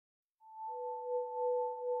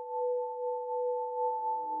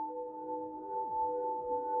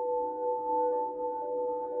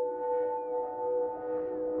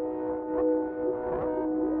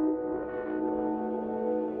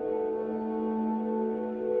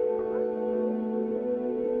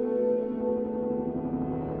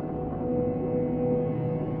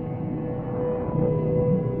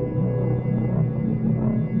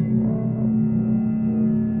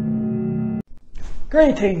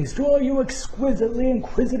Greetings to all you exquisitely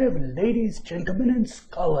inquisitive ladies, gentlemen, and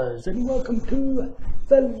scholars, and welcome to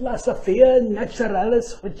Philosophiae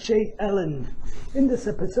Naturalis with Jayallan. In this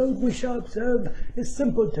episode, we shall observe a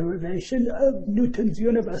simple derivation of Newton's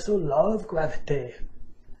universal law of gravity.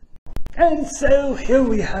 And so, here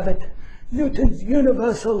we have it, Newton's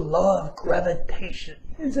universal law of gravitation.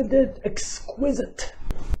 Isn't it exquisite?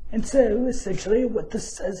 And so, essentially, what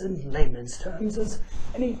this says in layman's terms is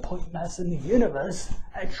any point mass in the universe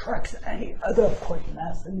attracts any other point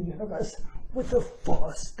mass in the universe with a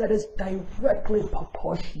force that is directly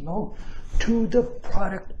proportional to the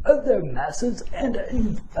product of their masses and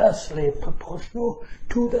inversely proportional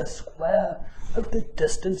to the square of the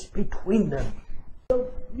distance between them.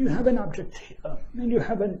 So you have an object here, and you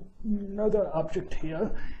have another object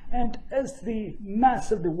here, and as the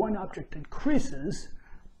mass of the one object increases,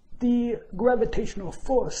 the gravitational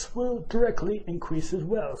force will directly increase as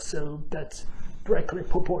well, so that's directly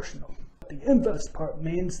proportional. The inverse part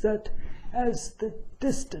means that as the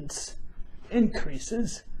distance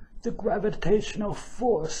increases, the gravitational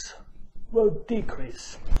force will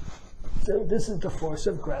decrease. So this is the force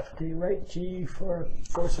of gravity, right? G for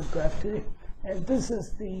force of gravity. And this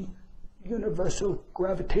is the universal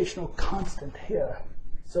gravitational constant here.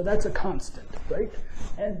 So that's a constant, right?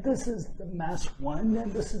 And this is the mass 1,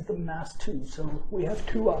 and this is the mass 2. So we have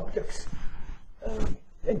two objects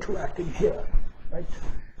interacting here, right?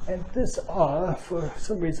 And this R, for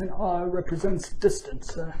some reason, R represents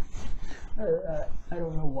distance. I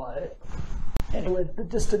don't know why. Anyway, the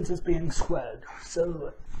distance is being squared,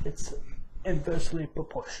 so it's inversely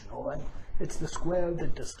proportional, and it's the square of the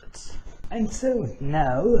distance. And so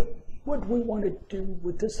now, what we want to do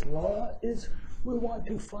with this law is we want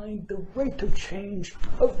to find the rate of change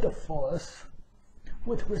of the force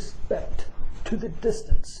with respect to the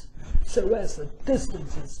distance. So as the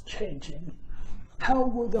distance is changing, how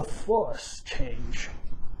will the force change?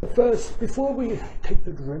 First, before we take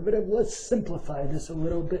the derivative, let's simplify this a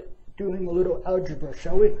little bit, doing a little algebra,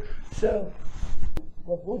 shall we? So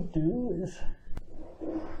what we'll do is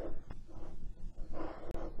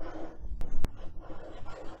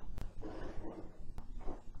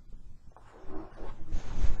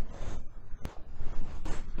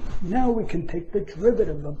now we can take the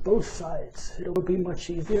derivative of both sides. It'll be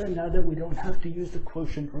much easier now that we don't have to use the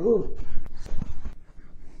quotient rule.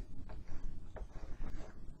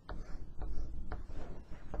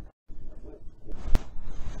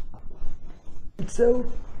 And so,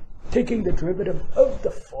 taking the derivative of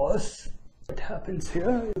the force, what happens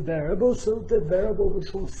here is a variable, so the variable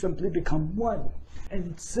which will simply become 1.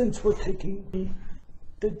 And since we're taking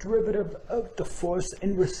the derivative of the force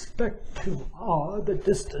in respect to r, the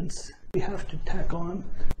distance, we have to tack on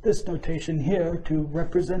this notation here to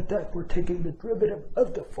represent that we're taking the derivative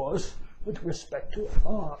of the force with respect to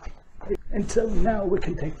r. And so now we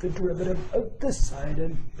can take the derivative of this side,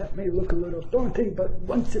 and that may look a little daunting, but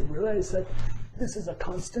once you realize that this is a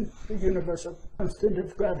constant, the universal constant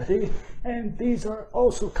of gravity, and these are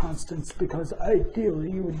also constants because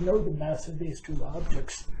ideally you would know the mass of these two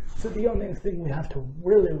objects. So the only thing we have to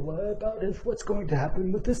really worry about is what's going to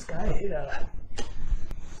happen with this guy here.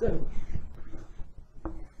 So,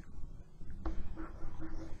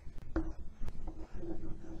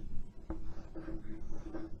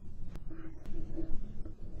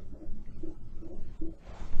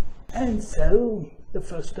 and so the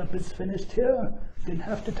first step is finished here. Didn't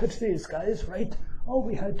have to touch these guys, right? All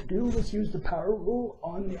we had to do was use the power rule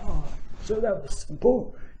on the R. So that was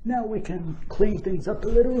simple. Now we can clean things up a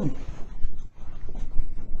little.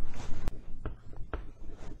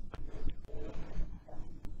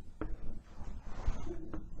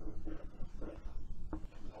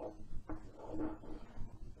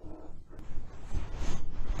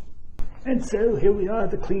 And so here we are,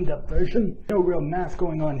 the cleaned up version. No real math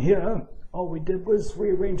going on here. All we did was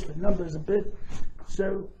rearrange the numbers a bit.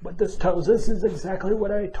 So what this tells us is exactly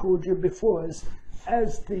what I told you before, is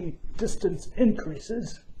as the distance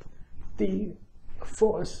increases, the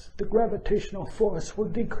force, the gravitational force, will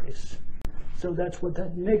decrease. So that's what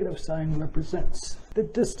that negative sign represents. The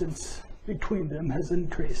distance between them has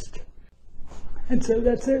increased. And so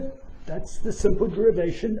that's it. That's the simple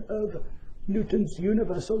derivation of Newton's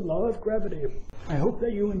universal law of gravity. I hope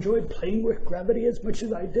that you enjoyed playing with gravity as much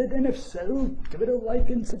as I did, and if so, give it a like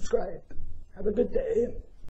and subscribe. Have a good day.